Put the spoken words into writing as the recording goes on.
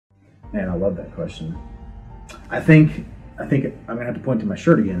Man, I love that question. I think I'm gonna have to point to my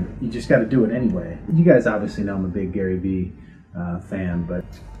shirt again. You just got to do it anyway. You guys obviously know I'm a big Gary Vee fan, but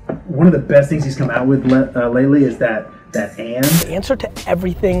one of the best things he's come out with lately is that and. The answer to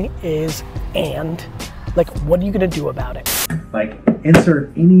everything is and. Like, what are you gonna do about it? Like,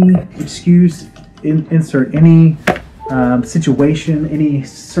 insert any excuse, insert any situation, any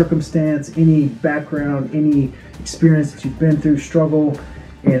circumstance, any background, any experience that you've been through, struggle,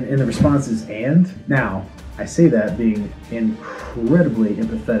 and the response is and. Now, I say that being incredibly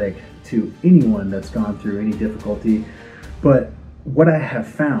empathetic to anyone that's gone through any difficulty, but what I have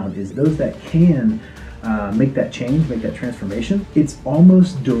found is those that can make that change, make that transformation, it's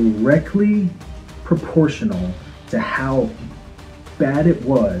almost directly proportional to how bad it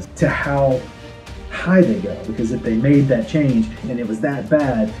was to how high they go. Because if they made that change and it was that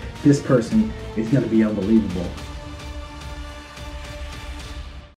bad, this person is going to be unbelievable.